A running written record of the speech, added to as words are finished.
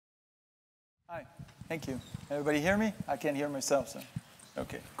Hi, thank you. Everybody hear me? I can't hear myself, so.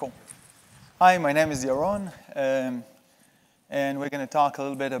 Okay, cool. Hi, my name is Yaron, and we're going to talk a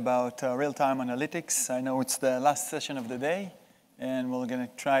little bit about real-time analytics. I know it's the last session of the day, and we're going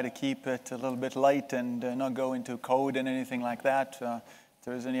to try to keep it a little bit light and not go into code and anything like that. If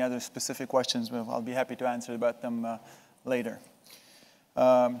there's any other specific questions, I'll be happy to answer about them later.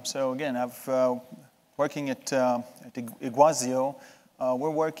 So again, I've working at Iguazio.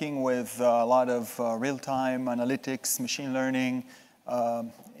 We're working with a lot of real-time analytics, machine learning,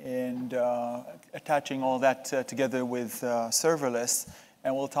 and attaching all that together with serverless.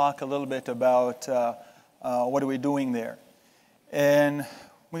 And we'll talk a little bit about what are we doing there. And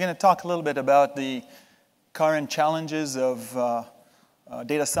we're going to talk a little bit about the current challenges of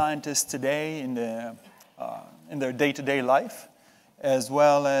data scientists today in their day-to-day life, as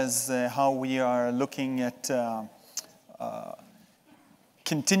well as how we are looking at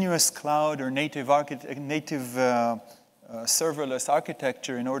continuous cloud or native serverless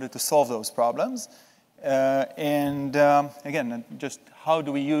architecture in order to solve those problems. Again, just how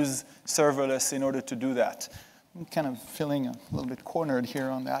do we use serverless in order to do that? I'm kind of feeling a little bit cornered here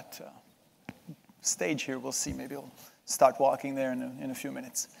on that stage here. We'll see. Maybe I'll start walking there in a few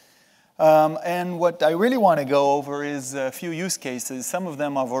minutes. And what I really want to go over is a few use cases. Some of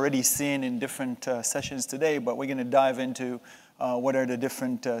them I've already seen in different sessions today, but we're going to dive into what are the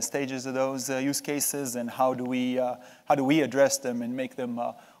different stages of those use cases and how do we address them and make them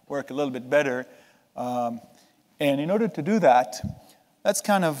work a little bit better. And in order to do that, let's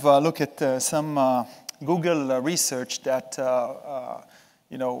kind of look at some Google research that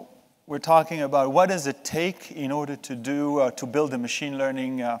we're talking about what does it take in order to build a machine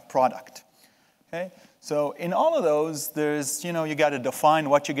learning product. Okay? So in all of those, there's, you got to define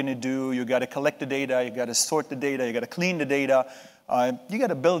what you're going to do. You got to collect the data. You got to sort the data. You got to clean the data. You got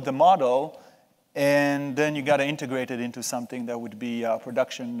to build the model, and then you got to integrate it into something that would be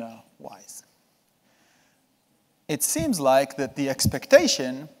production-wise. It seems like that the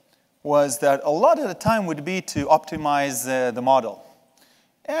expectation was that a lot of the time would be to optimize the model.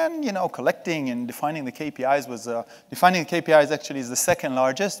 And, collecting and defining the KPIs was, defining the KPIs actually is the second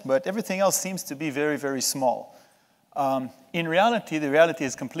largest, but everything else seems to be very, very small. In reality, the reality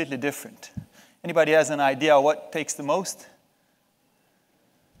is completely different. Anybody has an idea what takes the most?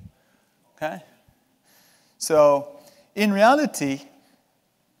 Okay? So, in reality,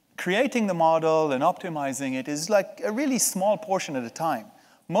 creating the model and optimizing it is like a really small portion of the time.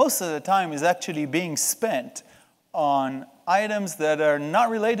 Most of the time is actually being spent on items that are not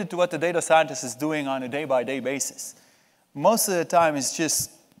related to what the data scientist is doing on a day-by-day basis. Most of the time is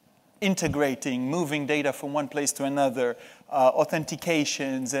just integrating, moving data from one place to another,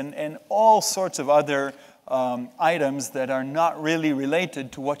 authentications, and all sorts of other items that are not really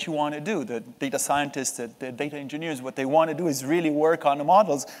related to what you want to do. The data scientists, the data engineers, what they want to do is really work on the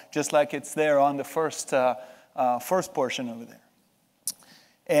models, just like it's there on the first portion over there.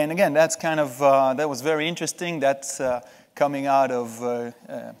 And again, that's kind of, that was very interesting. That's coming out of,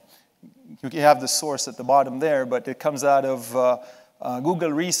 you have the source at the bottom there, but it comes out of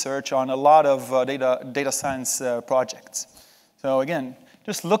Google research on a lot of data science projects. So again,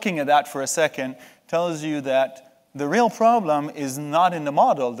 just looking at that for a second tells you that the real problem is not in the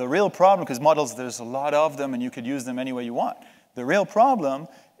model. The real problem, because models, there's a lot of them, and you could use them any way you want. The real problem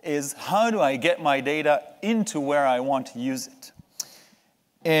is how do I get my data into where I want to use it?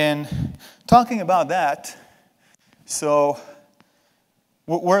 And talking about that, so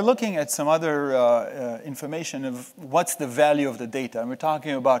we're looking at some other information of what's the value of the data. And we're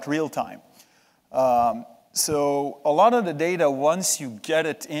talking about real time. So a lot of the data, once you get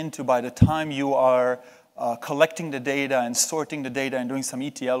it into, by the time you are collecting the data and sorting the data and doing some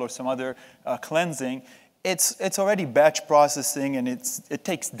ETL or some other cleansing, it's already batch processing, and it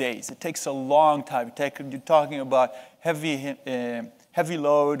takes days. It takes a long time. You're talking about heavy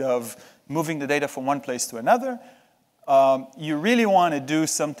load of moving the data from one place to another. You really want to do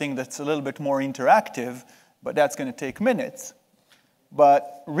something that's a little bit more interactive, but that's going to take minutes.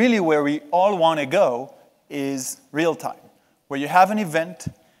 But really where we all want to go is real time, where you have an event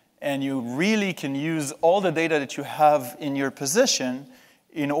and you really can use all the data that you have in your position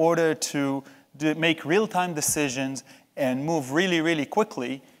in order to make real-time decisions and move really, really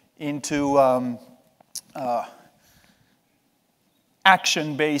quickly into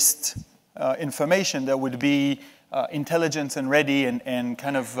action-based information that would be intelligent and ready and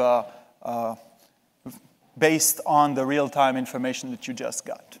kind of based on the real-time information that you just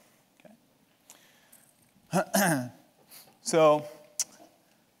got. Okay. So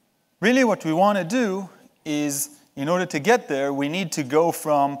really what we want to do is, in order to get there, we need to go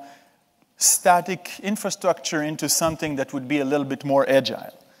from static infrastructure into something that would be a little bit more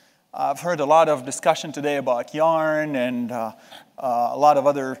agile. I've heard a lot of discussion today about Yarn and a lot of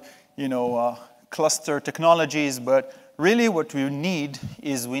other, cluster technologies, but really what we need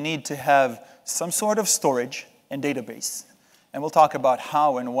is we need to have some sort of storage and database. And we'll talk about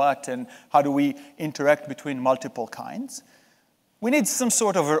how and what and how do we interact between multiple kinds. We need some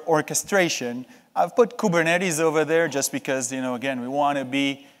sort of orchestration. I've put Kubernetes over there just because, again, we want to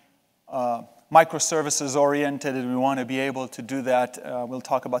be microservices oriented and we want to be able to do that. We'll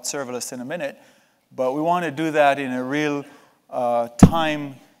talk about serverless in a minute. But we want to do that in a real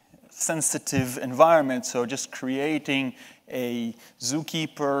time-sensitive environment. So just creating a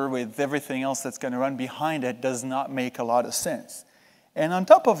zookeeper with everything else that's going to run behind it does not make a lot of sense. And on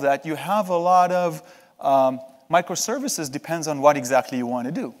top of that, you have a lot of microservices, depends on what exactly you want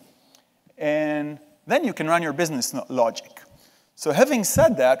to do. And then you can run your business logic. So having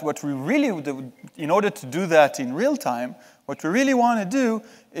said that, what we really, in order to do that in real time, what we really want to do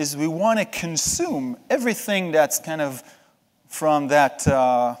is we want to consume everything that's kind of from that,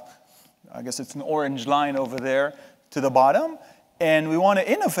 I guess it's an orange line over there, to the bottom. And we want to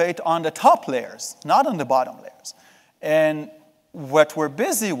innovate on the top layers, not on the bottom layers. And what we're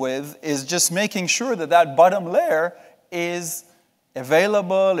busy with is just making sure that that bottom layer is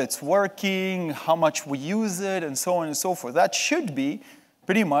available, it's working, how much we use it, and so on and so forth. That should be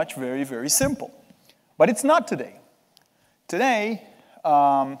pretty much very, very simple. But it's not today. Today,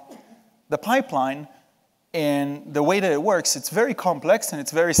 the pipeline and the way that it works, it's very complex and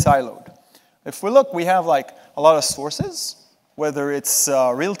it's very siloed. If we look, we have like a lot of sources, whether it's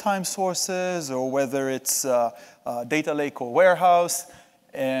real-time sources or whether it's data lake or warehouse.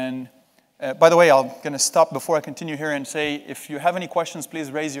 And by the way, I'm going to stop before I continue here and say, if you have any questions,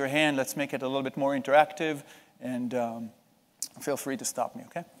 please raise your hand. Let's make it a little bit more interactive. And feel free to stop me,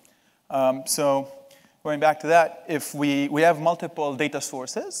 OK? So going back to that, if we have multiple data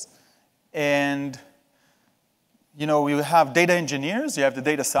sources, and you have data engineers, you have the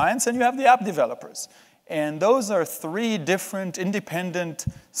data science, and you have the app developers. And those are three different independent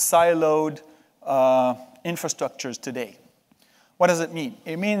siloed infrastructures today. What does it mean?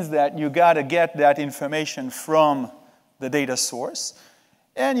 It means that you got to get that information from the data source,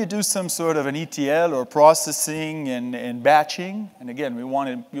 and you do some sort of an ETL or processing and batching. And again, we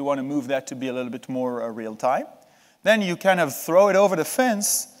want to move that to be a little bit more real time. Then you kind of throw it over the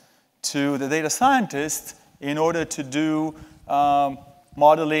fence to the data scientist in order to do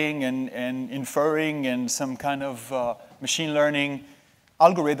modeling and inferring and some kind of machine learning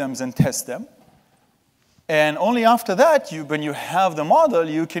algorithms and test them. And only after that, when you have the model,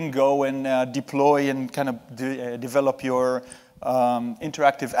 you can go and deploy and kind of develop your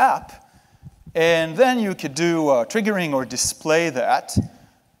interactive app. And then you could do triggering or display that.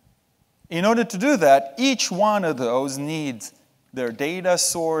 In order to do that, each one of those needs their data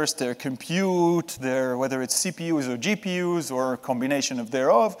source, their compute, whether it's CPUs or GPUs or a combination of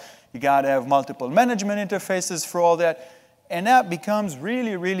thereof. You got to have multiple management interfaces for all that. And that becomes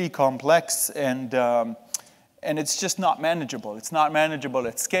really, really complex, and it's just not manageable. It's not manageable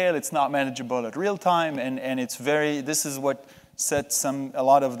at scale. It's not manageable at real time. And this is what sets a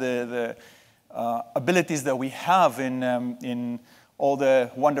lot of the abilities that we have in all the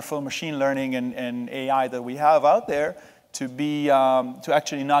wonderful machine learning and AI that we have out there to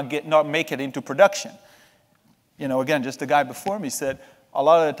actually not make it into production. Again, just the guy before me said, a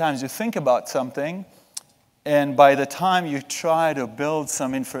lot of the times you think about something, and by the time you try to build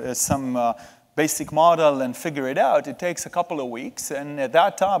some basic model and figure it out, it takes a couple of weeks, and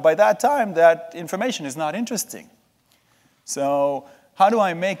by that time, that information is not interesting. So how do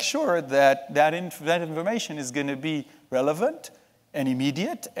I make sure that information is going to be relevant and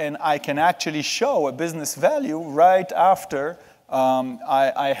immediate, and I can actually show a business value right after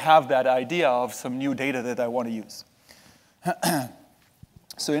I have that idea of some new data that I want to use?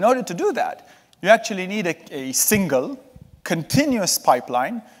 So in order to do that, you actually need a single, continuous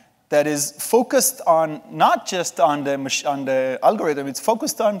pipeline that is focused on not just on the algorithm, it's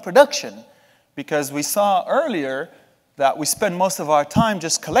focused on production. Because we saw earlier that we spend most of our time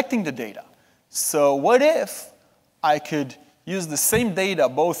just collecting the data. So what if I could use the same data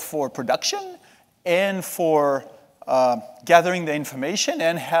both for production and for gathering the information,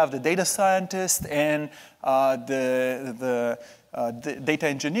 and have the data scientists and the data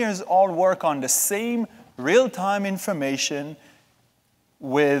engineers all work on the same real-time information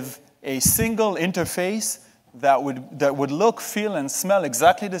with a single interface that would look, feel, and smell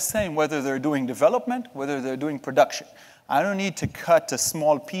exactly the same, whether they're doing development, whether they're doing production. I don't need to cut a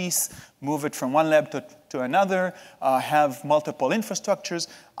small piece, move it from one lab to to another, have multiple infrastructures.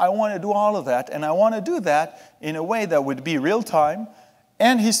 I want to do all of that, and I want to do that in a way that would be real-time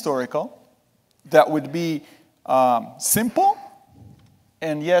and historical, that would be simple,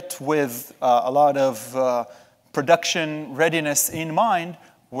 and yet with a lot of production readiness in mind,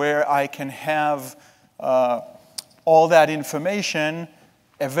 where I can have all that information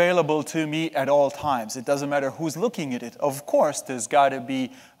available to me at all times. It doesn't matter who's looking at it. Of course, there's got to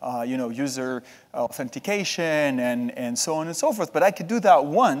be user authentication and so on and so forth. But I could do that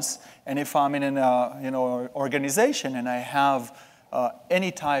once, and if I'm in an organization and I have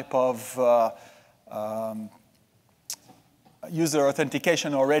any type of user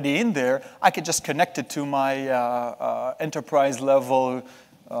authentication already in there, I could just connect it to my enterprise level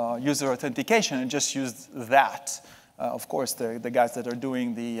user authentication and just use that. Of course, the guys that are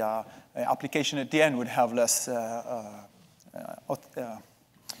doing the application at the end would have less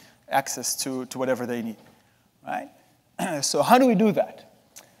access to whatever they need, right? So how do we do that?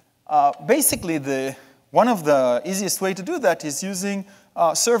 Basically, one of the easiest way to do that is using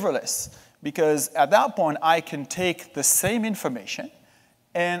serverless, because at that point, I can take the same information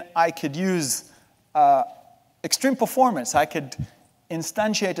and I could use extreme performance. I could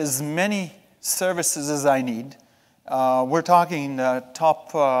instantiate as many services as I need. We're talking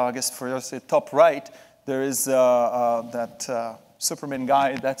top, I guess for us, top right, there is that Superman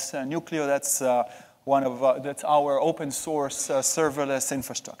guy, that's Nucleo, that's that's our open source serverless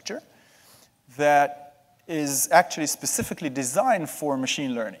infrastructure that is actually specifically designed for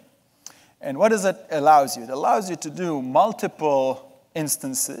machine learning. And what does it allow you? It allows you to do multiple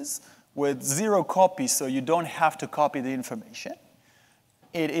instances with 0 copies, so you don't have to copy the information.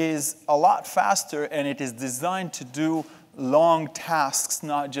 It is a lot faster, and it is designed to do long tasks,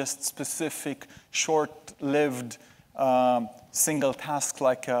 not just specific, short-lived single tasks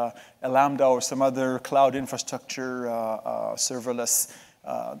like a Lambda or some other cloud infrastructure serverless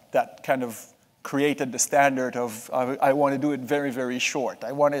that kind of created the standard of I want to do it very, very short.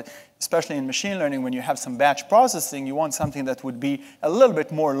 I want it, especially in machine learning, when you have some batch processing, you want something that would be a little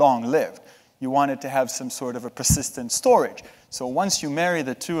bit more long-lived. You want it to have some sort of a persistent storage. So once you marry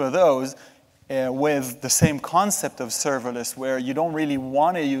the two of those with the same concept of serverless, where you don't really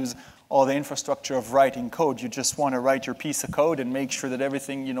want to use all the infrastructure of writing code, you just want to write your piece of code and make sure that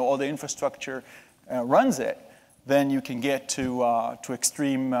everything, all the infrastructure runs it, then you can get to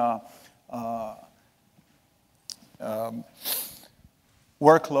extreme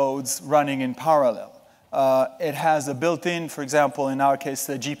workloads running in parallel. It has a built-in, for example, in our case,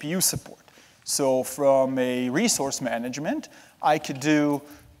 the GPU support. So from a resource management, I could do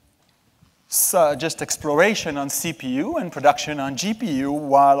just exploration on CPU and production on GPU,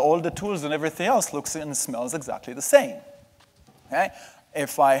 while all the tools and everything else looks and smells exactly the same. Okay?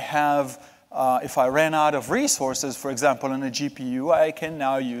 If I ran out of resources, for example, on a GPU, I can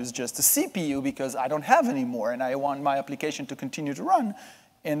now use just a CPU because I don't have any more, and I want my application to continue to run.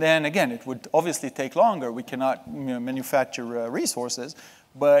 And then again, it would obviously take longer. We cannot manufacture resources,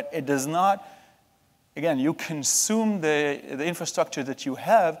 but it does not. Again, you consume the infrastructure that you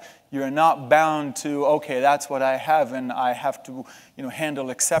have. You're not bound to, okay, that's what I have, and I have to handle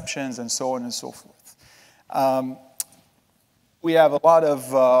exceptions and so on and so forth. We have a lot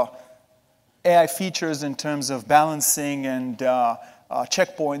of AI features in terms of balancing and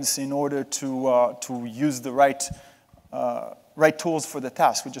checkpoints in order to use the right tools for the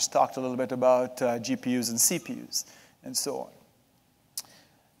task. We just talked a little bit about GPUs and CPUs and so on.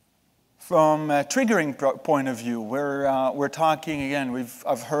 From a triggering point of view, we're talking again.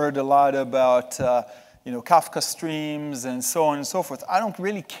 I've heard a lot about Kafka streams and so on and so forth. I don't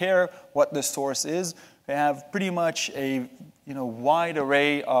really care what the source is. We have pretty much a wide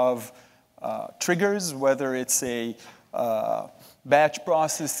array of triggers, whether it's a batch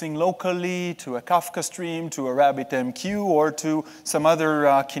processing locally, to a Kafka stream, to a RabbitMQ, or to some other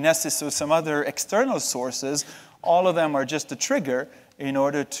Kinesis or some other external sources. All of them are just a trigger in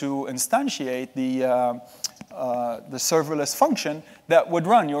order to instantiate the serverless function that would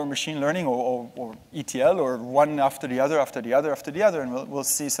run your machine learning or ETL, or one after the other, after the other, after the other, and we'll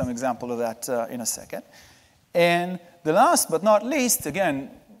see some example of that in a second. And the last but not least, again,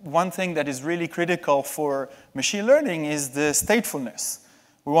 one thing that is really critical for machine learning is the statefulness.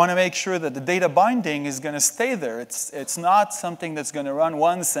 We want to make sure that the data binding is going to stay there. It's not something that's going to run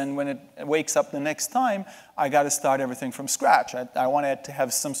once, and when it wakes up the next time, I got to start everything from scratch. I want it to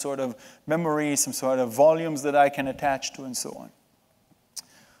have some sort of memory, some sort of volumes that I can attach to, and so on.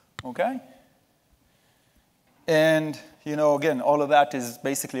 Okay? And, again, all of that is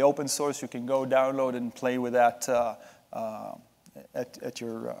basically open source. You can go download and play with that at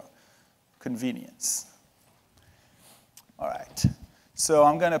your convenience. All right. So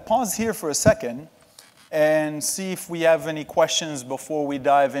I'm going to pause here for a second and see if we have any questions before we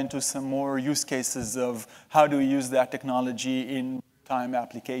dive into some more use cases of how do we use that technology in time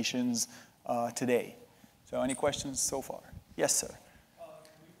applications today. So any questions so far? Yes, sir.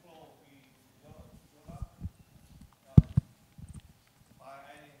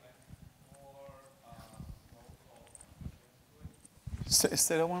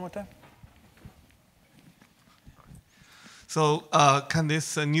 Say that one more time. So can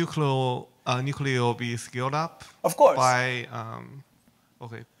this nucleo be scaled up? Of course. By,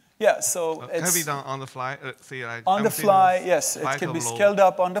 okay. Yeah, so it's... Can be done on the fly? Say like on the fly, yes. It can be scaled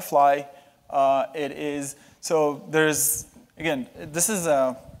up on the fly. It is, so there's, again, this is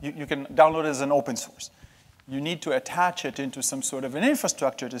you can download it as an open source. You need to attach it into some sort of an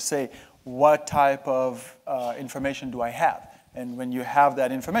infrastructure to say, what type of information do I have? And when you have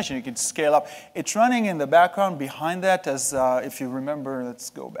that information, you can scale up. It's running in the background behind that as, if you remember, let's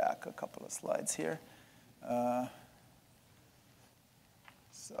go back a couple of slides here.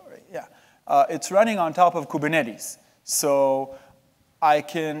 Sorry, yeah. It's running on top of Kubernetes. So I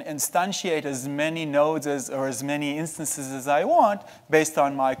can instantiate as many nodes or as many instances as I want based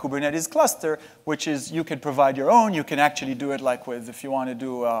on my Kubernetes cluster, which is you can provide your own. You can actually do it like with, if you want to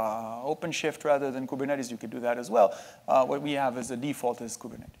do OpenShift rather than Kubernetes, you can do that as well. What we have as a default is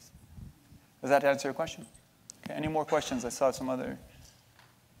Kubernetes. Does that answer your question? Okay, any more questions? I saw some other.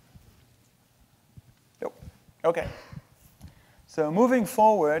 Nope. Okay. So moving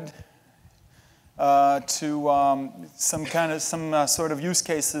forward, to some sort of use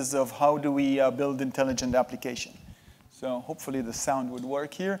cases of how do we build intelligent application. So hopefully the sound would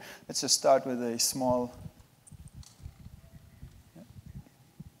work here. Let's just start with a small.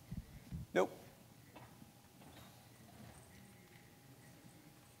 Nope.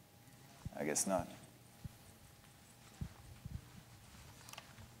 I guess not.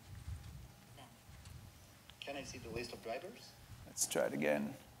 Can I see the list of drivers? Let's try it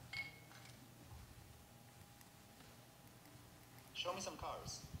again. Show me some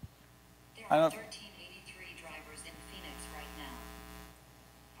cars. There are 1383 drivers in Phoenix right now.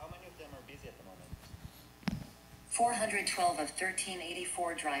 How many of them are busy at the moment? 412 of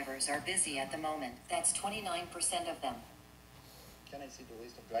 1384 drivers are busy at the moment. That's 29% of them. Can I see the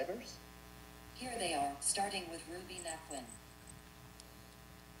list of drivers? Here they are, starting with Ruby Naquin.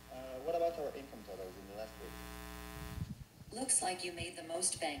 What about our income totals in the last week? Looks like you made the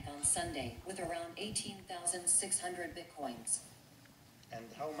most bank on Sunday with around 18,600 bitcoins. And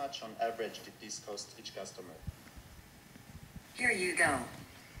how much on average did this cost each customer? Here you go.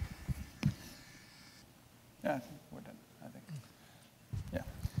 Yeah, we're done, I think. Yeah.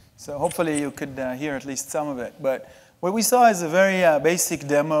 So hopefully you could hear at least some of it. But what we saw is a very basic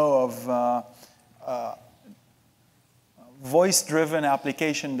demo of voice-driven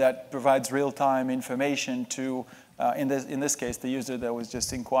application that provides real-time information to, in this case, the user that was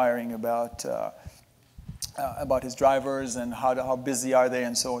just inquiring about his drivers and how busy are they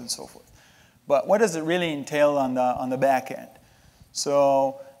and so on and so forth. But what does it really entail on the back end?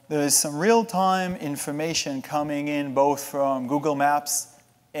 So there's some real-time information coming in both from Google Maps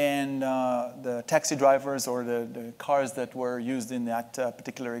and the taxi drivers or the cars that were used in that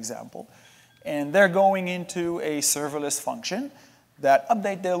particular example. And they're going into a serverless function that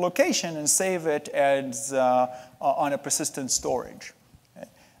update their location and save it as on a persistent storage. Okay?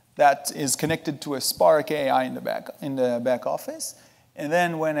 That is connected to a Spark AI in the back office. And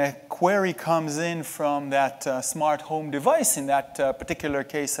then when a query comes in from that smart home device, in that particular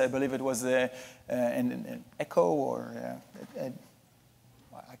case, I believe it was an Echo or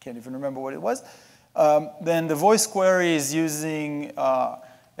I can't even remember what it was. Then the voice query is using,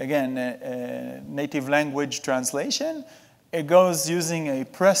 again, native language translation. It goes using a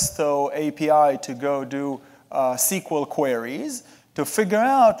Presto API to go do SQL queries to figure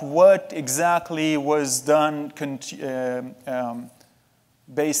out what exactly was done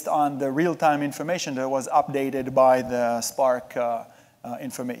based on the real-time information that was updated by the Spark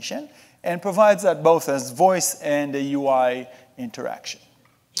information, and provides that both as voice and a UI interaction.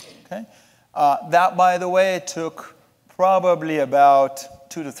 Okay? That, by the way, took probably about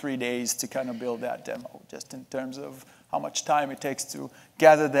 2 to 3 days to kind of build that demo, just in terms of how much time it takes to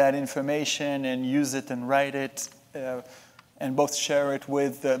gather that information and use it and write it, and both share it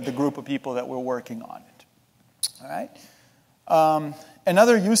with the group of people that were working on it. All right?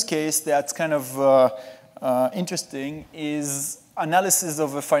 Another use case that's kind of interesting is analysis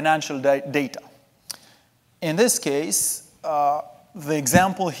of financial data. In this case, the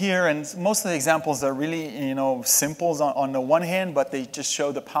example here, and most of the examples are really, simple on the one hand, but they just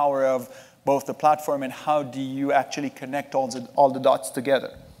show the power of both the platform and how do you actually connect all the dots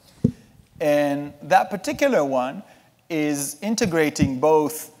together. And that particular one is integrating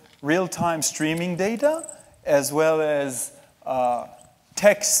both real-time streaming data as well as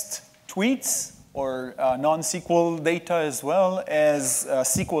text tweets or non-SQL data as well as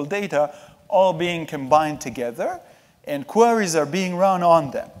SQL data, all being combined together, and queries are being run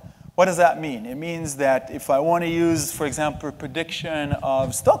on them. What does that mean? It means that if I want to use, for example, prediction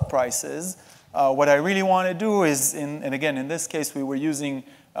of stock prices, what I really want to do is, and again, in this case, we were using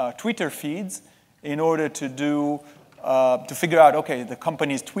Twitter feeds in order to figure out, okay, the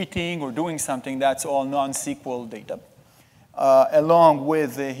company is tweeting or doing something, that's all non-SQL data. Along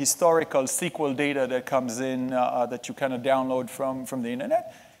with the historical SQL data that comes in that you kind of download from the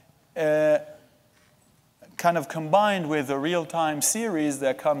internet, kind of combined with a real-time series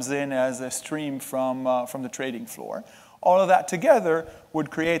that comes in as a stream from the trading floor. All of that together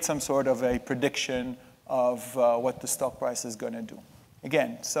would create some sort of a prediction of what the stock price is going to do.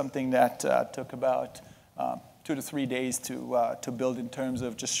 Again, something that took about 2 to 3 days to build in terms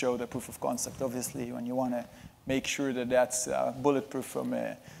of just show the proof of concept. Obviously, when you want to make sure that that's bulletproof from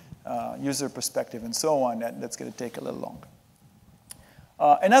a user perspective and so on, that's going to take a little longer.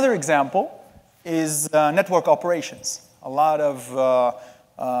 Another example is network operations. A lot of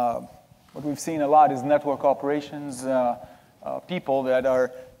what we've seen a lot is network operations people that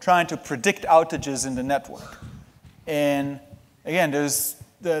are trying to predict outages in the network. And again, there's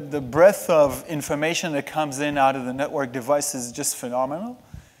the breadth of information that comes in out of the network device is just phenomenal.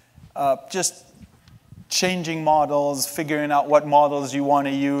 Just changing models, figuring out what models you want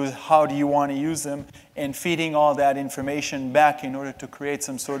to use, how do you want to use them, and feeding all that information back in order to create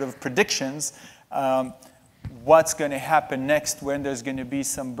some sort of predictions. What's going to happen next when there's going to be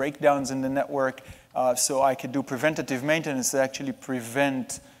some breakdowns in the network, so I could do preventative maintenance to actually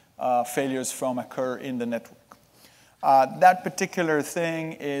prevent failures from occur in the network. That particular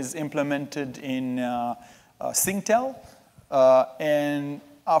thing is implemented in Singtel, and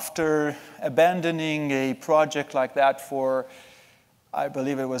after abandoning a project like that for, I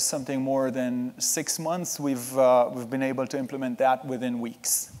believe it was something more than 6 months, we've been able to implement that within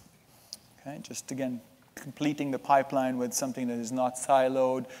weeks. Okay, just again, completing the pipeline with something that is not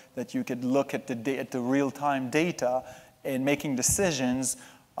siloed, that you could look at the real-time data and making decisions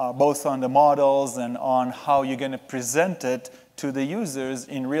both on the models and on how you're going to present it to the users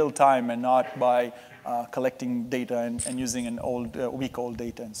in real time and not by collecting data and using an old, week-old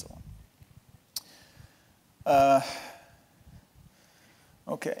data and so on.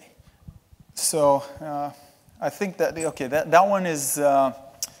 Okay, so I think that, okay, that one is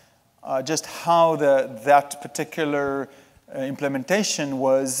just how that particular implementation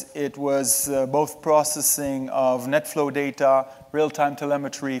was. It was both processing of NetFlow data, real-time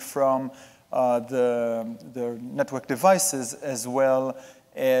telemetry from the network devices, as well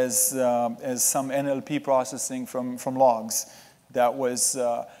as some NLP processing from logs. That was,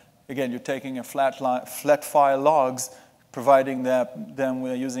 again, you're taking a flat file logs, providing them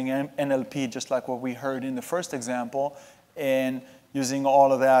with using NLP, just like what we heard in the first example, and using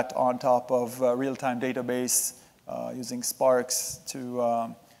all of that on top of real-time database, using Sparks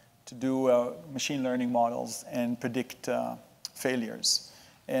to do machine learning models and predict failures.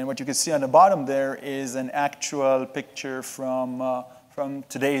 And what you can see on the bottom there is an actual picture from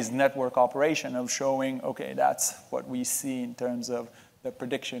today's network operation of showing, okay, that's what we see in terms of the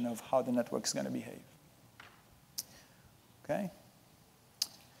prediction of how the network's going to behave. Okay.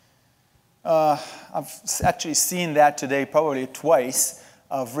 I've actually seen that today probably twice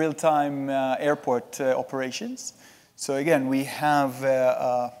of real-time airport operations. So again, we have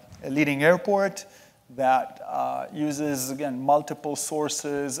a leading airport that uses, again, multiple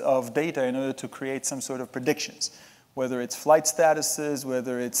sources of data in order to create some sort of predictions, whether it's flight statuses,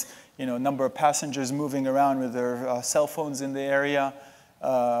 whether it's number of passengers moving around with their cell phones in the area,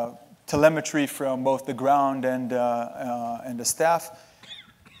 telemetry from both the ground and the staff.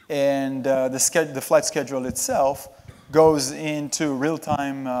 And the flight schedule itself goes into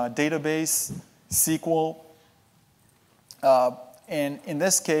real-time database, SQL. And in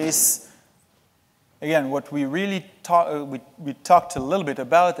this case, again, what we really we talked a little bit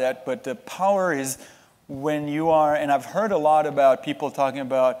about that, but the power is when you are, and I've heard a lot about people talking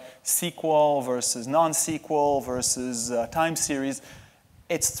about SQL versus non-SQL versus time series.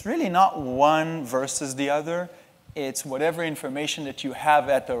 It's really not one versus the other. It's whatever information that you have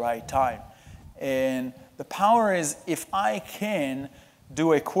at the right time. And the power is if I can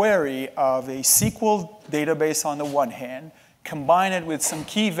do a query of a SQL database on the one hand, combine it with some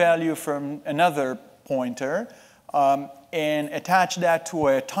key value from another pointer, and attach that to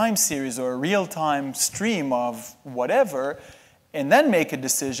a time series or a real-time stream of whatever, and then make a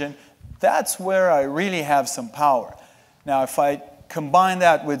decision, that's where I really have some power. Now, if I combine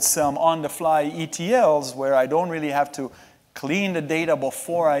that with some on-the-fly ETLs where I don't really have to clean the data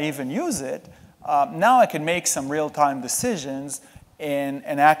before I even use it, now I can make some real-time decisions and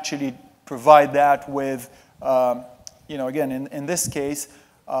actually provide that with, again, in this case,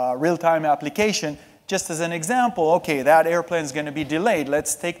 real-time application. Just as an example, okay, that airplane is going to be delayed.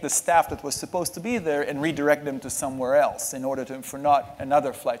 Let's take the staff that was supposed to be there and redirect them to somewhere else in order for not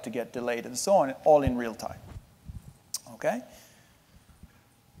another flight to get delayed and so on, all in real time. Okay?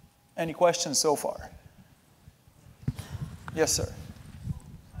 Any questions so far? Yes, sir.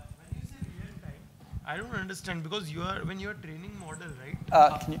 When you say real time, I don't understand because when you are training model,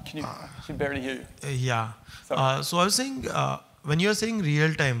 right? Can you barely hear you? Yeah. Sorry. So I was saying, when you are saying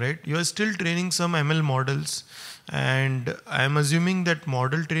real time, right? You are still training some ML models, and I am assuming that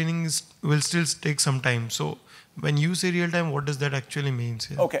model training will still take some time. So when you say real time, what does that actually mean?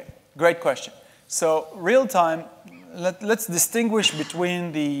 Okay, great question. So real time, let's distinguish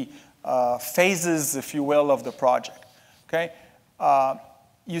between the phases, if you will, of the project. Okay,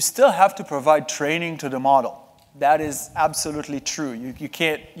 you still have to provide training to the model. That is absolutely true. You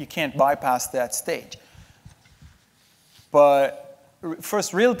can't bypass that stage. But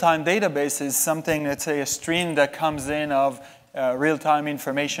first, real-time database is something, let's say, a stream that comes in of real-time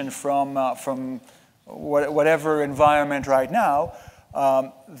information from whatever environment right now.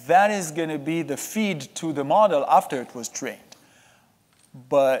 That is going to be the feed to the model after it was trained.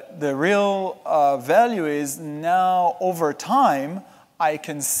 But the real value is now, over time, I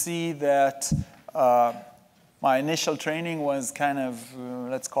can see that my initial training was kind of,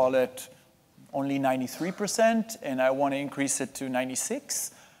 let's call it, only 93%, and I want to increase it to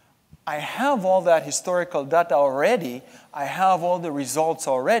 96%. I have all that historical data already. I have all the results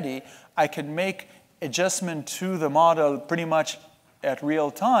already. I can make adjustment to the model pretty much at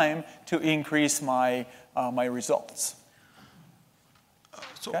real time to increase my results.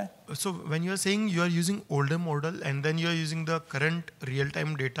 Okay? So when you are saying you are using older model and then you are using the current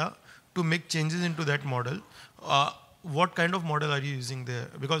real-time data to make changes into that model, what kind of model are you using there?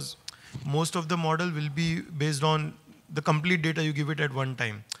 Because most of the model will be based on the complete data you give it at one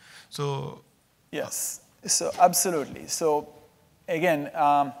time. So yes, so absolutely. So again,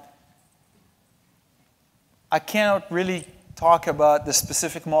 I cannot really talk about the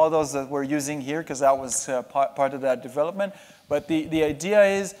specific models that we're using here because that was part of that development. But the idea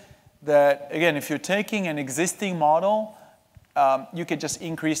is that, again, if you're taking an existing model, you could just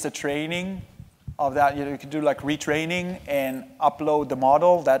increase the training of that. You could do like retraining and upload the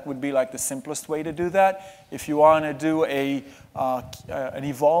model. That would be like the simplest way to do that. If you want to do an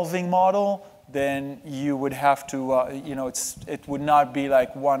evolving model, then you would have to, it would not be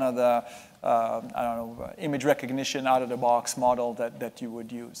like one of the, image recognition out of the box model that you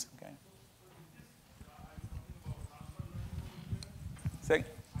would use. Okay. Say.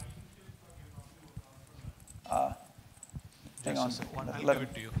 Hang on. I'll give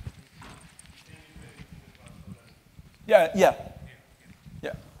it to you.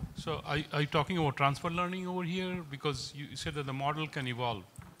 Yeah. So are you talking about transfer learning over here? Because you said that the model can evolve.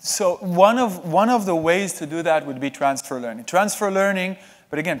 So one of the ways to do that would be transfer learning. Transfer learning,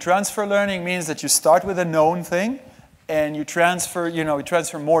 but again, transfer learning means that you start with a known thing and you transfer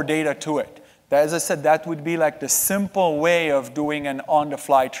more data to it. As I said, that would be like the simple way of doing an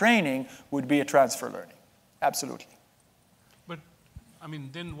on-the-fly training would be a transfer learning. Absolutely. But, I mean,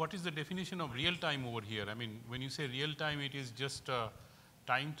 then what is the definition of real time over here? I mean, when you say real time, it is just a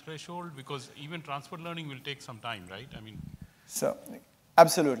time threshold? Because even transfer learning will take some time, right? I mean. So,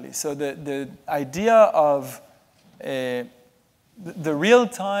 absolutely. So the idea of the real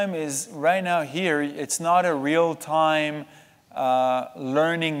time is right now here, it's not a real time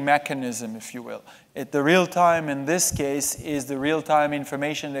learning mechanism, if you will. The real time in this case is the real time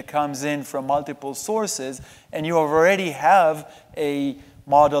information that comes in from multiple sources, and you already have a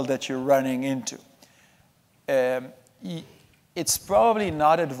model that you're running into. It's probably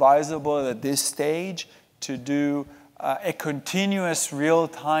not advisable at this stage to do a continuous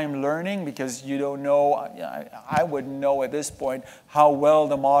real-time learning because you don't know, I wouldn't know at this point how well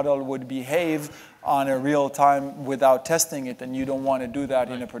the model would behave on a real-time without testing it, and you don't want to do that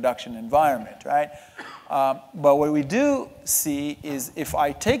in a production environment, right? But what we do see is if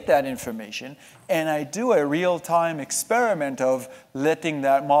I take that information and I do a real-time experiment of letting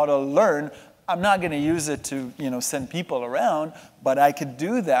that model learn, I'm not going to use it to send people around, but I could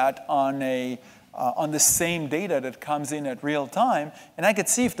do that on the same data that comes in at real time, and I could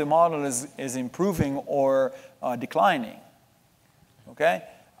see if the model is improving or declining. okay?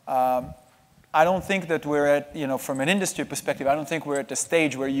 I don't think that we're at, from an industry perspective, I don't think we're at the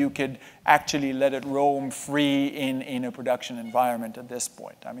stage where you could actually let it roam free in a production environment at this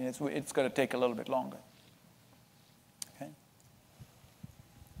point. I mean, it's going to take a little bit longer. Okay?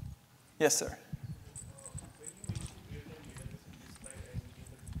 Yes, sir.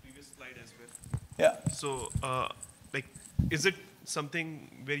 Yeah. So, is it something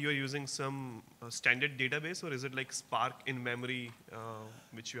where you're using some standard database, or is it like Spark in memory,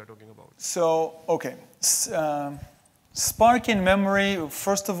 which you are talking about? So, okay. Spark in memory,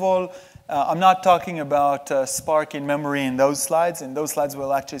 first of all, I'm not talking about Spark in memory in those slides. In those slides,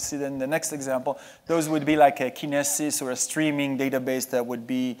 we'll actually see that in the next example. Those would be like a Kinesis or a streaming database that would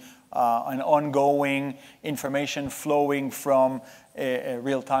be an ongoing information flowing from a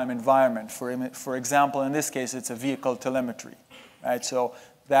real-time environment. For example, in this case, it's a vehicle telemetry, right? So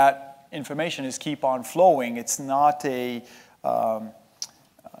that information is keep on flowing. It's not a,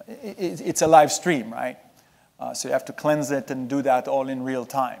 it's a live stream, right? So you have to cleanse it and do that all in real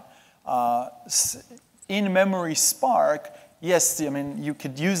time. In-memory Spark, yes, I mean, you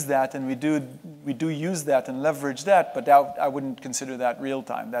could use that, and we do use that and leverage that, but I wouldn't consider that real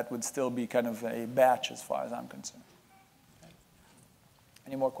time. That would still be kind of a batch as far as I'm concerned. Okay.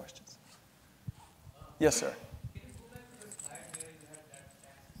 Any more questions? Yes, sir. Can you go back to the slide where you had that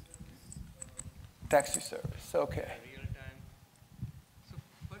Taxi service, okay. real time? So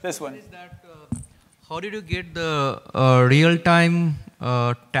first This one. is that how did you get the real-time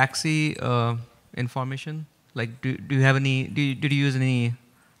taxi information? Like, do you have any? Did you use any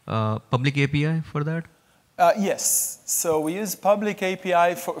public API for that? Yes. So we use public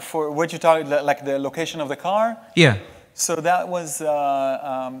API for what you're talking, like the location of the car. Yeah. So that was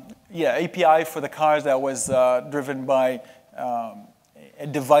API for the cars that was driven by a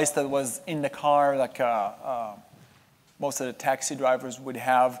device that was in the car, like most of the taxi drivers would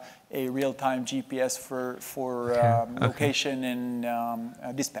have a real-time GPS for location and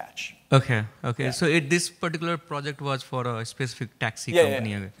dispatch. Okay. Okay. Yeah. So this particular project was for a specific taxi Yeah,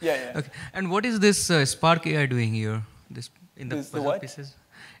 company. yeah. Yeah. Okay. And what is this Spark AI doing here? This in the puzzle what? pieces.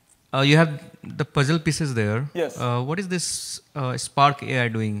 You have the puzzle pieces there. Yes. What is this Spark AI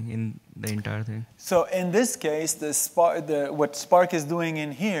doing in the entire thing? So in this case, what Spark is doing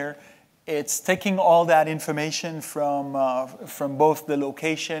in here, it's taking all that information from both the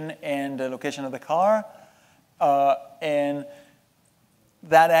location and the location of the car, and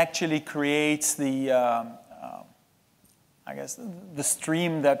that actually creates the, I guess, the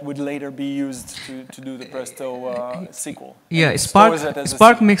stream that would later be used to do the Presto SQL. Yeah,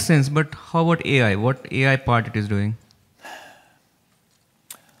 Spark makes sense, but how about AI? What AI part it is doing?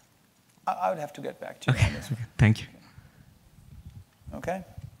 I would have to get back to you on this one. Thank you. Okay?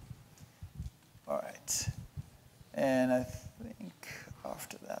 All right. And I think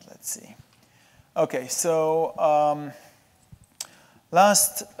after that, let's see. Okay, so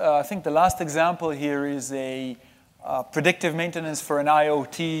I think the last example here is a predictive maintenance for an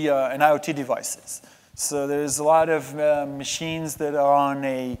IoT devices. So there's a lot of machines that are on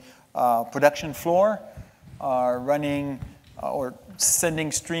a production floor, running or sending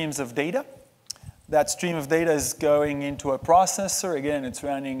streams of data. That stream of data is going into a processor. Again, it's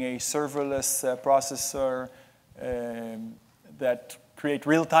running a serverless processor that create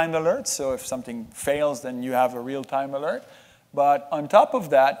real-time alerts. So if something fails, then you have a real-time alert. But on top of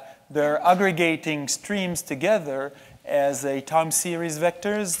that, they're aggregating streams together as a time series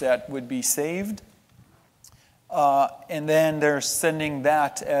vectors that would be saved. And then they're sending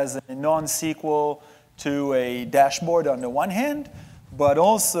that as a non-SQL to a dashboard on the one hand, but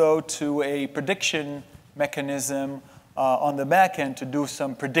also to a prediction mechanism on the back end to do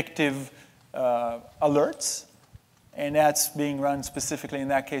some predictive alerts. And that's being run specifically in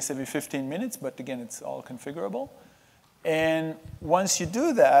that case every 15 minutes, but again, it's all configurable. And once you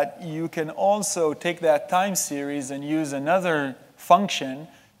do that, you can also take that time series and use another function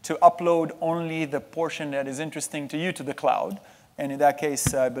to upload only the portion that is interesting to you to the cloud. And in that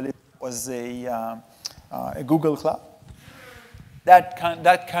case, I believe it was a Google Cloud. That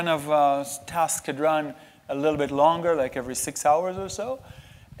kind of task could run a little bit longer, like every 6 hours or so.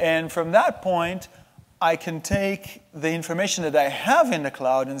 And from that point, I can take the information that I have in the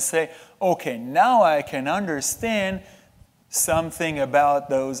cloud and say, okay, now I can understand something about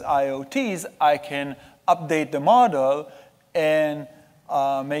those IoTs. I can update the model and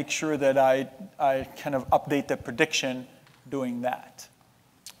make sure that I kind of update the prediction doing that.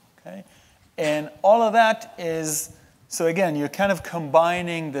 Okay? And all of that is, so again, you're kind of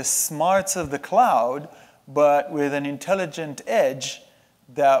combining the smarts of the cloud, but with an intelligent edge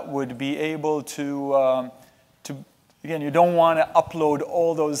that would be able to Again, you don't want to upload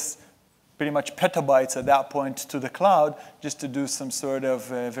all those pretty much petabytes at that point to the cloud just to do some sort of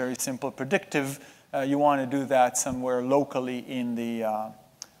very simple predictive. You want to do that somewhere locally in the,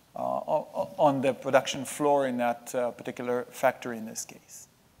 on the production floor in that particular factory in this case.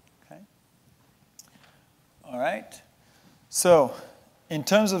 Okay? All right. So in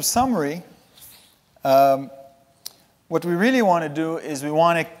terms of summary, what we really want to do is we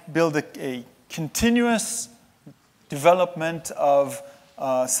want to build a continuous development of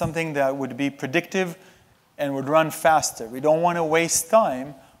something that would be predictive and would run faster. We don't want to waste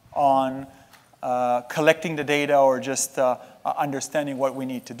time on collecting the data or just understanding what we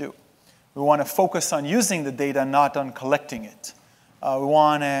need to do. We want to focus on using the data, not on collecting it. We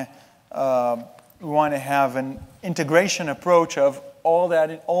want to have an integration approach of all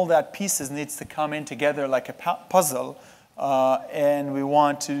that pieces needs to come in together like a puzzle, and we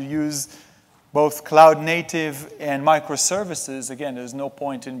want to use both cloud native and microservices. Again, there's no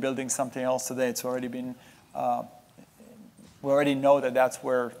point in building something else today. It's already been, we already know that that's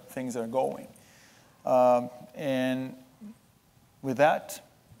where things are going. And with that,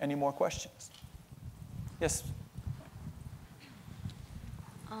 any more questions? Yes?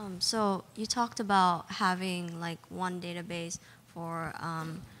 So you talked about having like one database for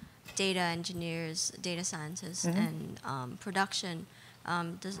data engineers, data scientists, and production.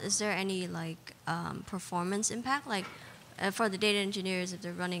 Is there any like performance impact? Like for the data engineers, if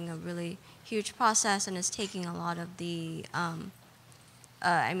they're running a really huge process and it's taking a lot of the,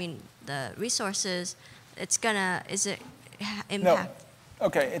 the resources, is it impact? No.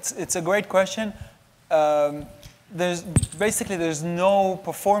 Okay, it's a great question. There's no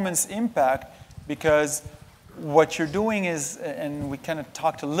performance impact because what you're doing is, and we kind of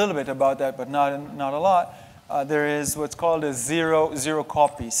talked a little bit about that, but not a lot. There is what's called a zero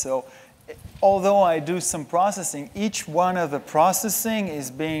copy. So although I do some processing, each one of the processing is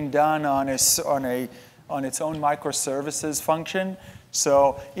being done on its own microservices function.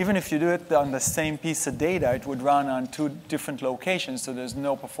 So even if you do it on the same piece of data, it would run on 2 different locations, so there's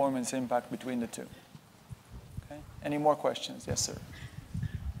no performance impact between the 2. Okay? Any more questions? Yes, sir.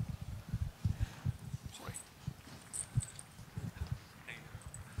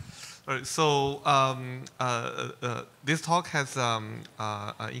 All right, so this talk has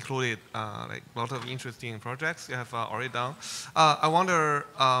included like a lot of interesting projects you have already done. I wonder,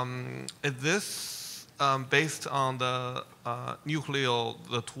 is this based on the Nucleo,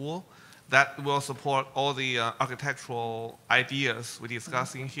 the tool that will support all the architectural ideas we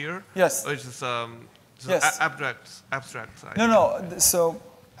discussed in here? Yes. Or is this yes. abstract ideas? No. So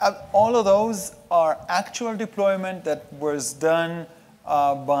all of those are actual deployment that was done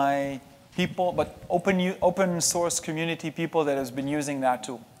by people, but open source community people that has been using that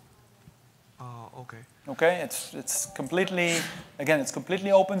tool. Okay. Okay, it's completely, again, it's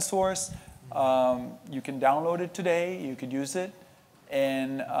completely open source. You can download it today, you could use it.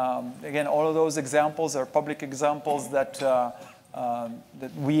 And again, all of those examples are public examples that,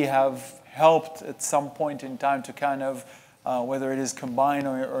 that we have helped at some point in time to kind of, whether it is combine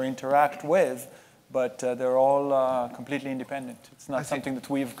or interact with, but they're all completely independent. It's not something that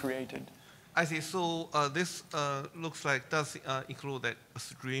we've created. I see. So this looks like does include that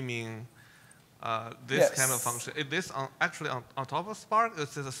streaming, this kind of function. Is this actually on top of Spark? Or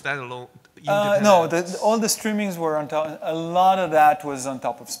is this a standalone? No, all the streamings were on top. A lot of that was on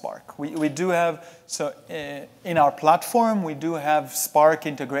top of Spark. We do have, so in our platform, we do have Spark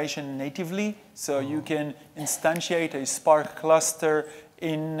integration natively. So you can instantiate a Spark cluster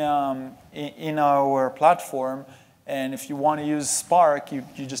in our platform. And if you want to use Spark, you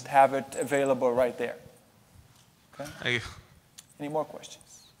just have it available right there. Okay? Thank you. Any more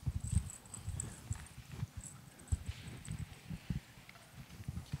questions?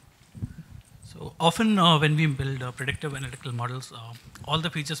 So often when we build predictive analytical models, all the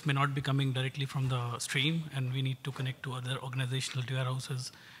features may not be coming directly from the stream, and we need to connect to other organizational data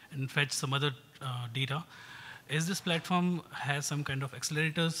houses and fetch some other data. Is this platform has some kind of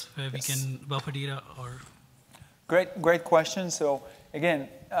accelerators where we can buffer data or? Great question. So again,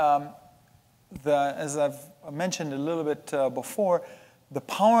 as I've mentioned a little bit before, the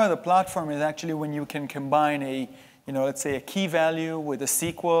power of the platform is actually when you can combine a, let's say a key value with a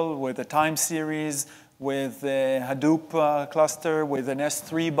SQL, with a time series, with a Hadoop cluster, with an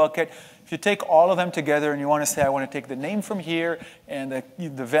S3 bucket. If you take all of them together and you want to say, I want to take the name from here and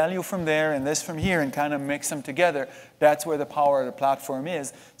the value from there and this from here and kind of mix them together, that's where the power of the platform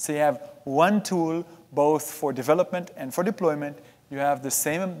is. So you have one tool both for development and for deployment. You have the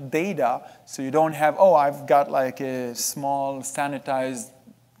same data, so you don't have, I've got like a small sanitized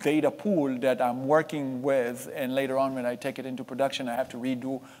data pool that I'm working with, and later on when I take it into production, I have to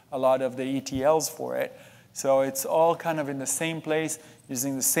redo a lot of the ETLs for it. So it's all kind of in the same place,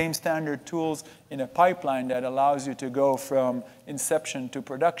 using the same standard tools in a pipeline that allows you to go from inception to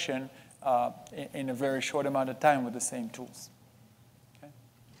production in a very short amount of time with the same tools. Okay?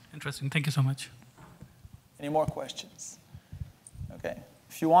 Interesting. Thank you so much. Any more questions? Okay.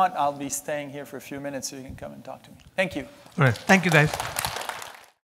 If you want, I'll be staying here for a few minutes so you can come and talk to me. Thank you. All right. Thank you, guys.